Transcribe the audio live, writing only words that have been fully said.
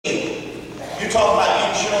talk about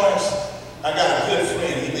insurance, I got a good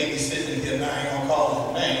friend. He may be sitting here now. I ain't gonna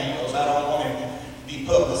call his name because I don't want him to be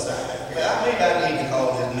publicized. But I maybe I need to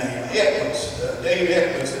call his name. Edwards, Dave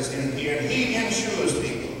Edwards is in here, and he insures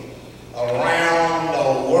people around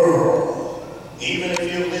the world. Even if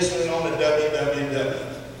you're listening on the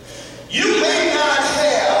www. You may not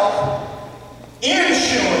have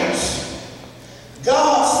insurance.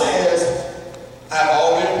 God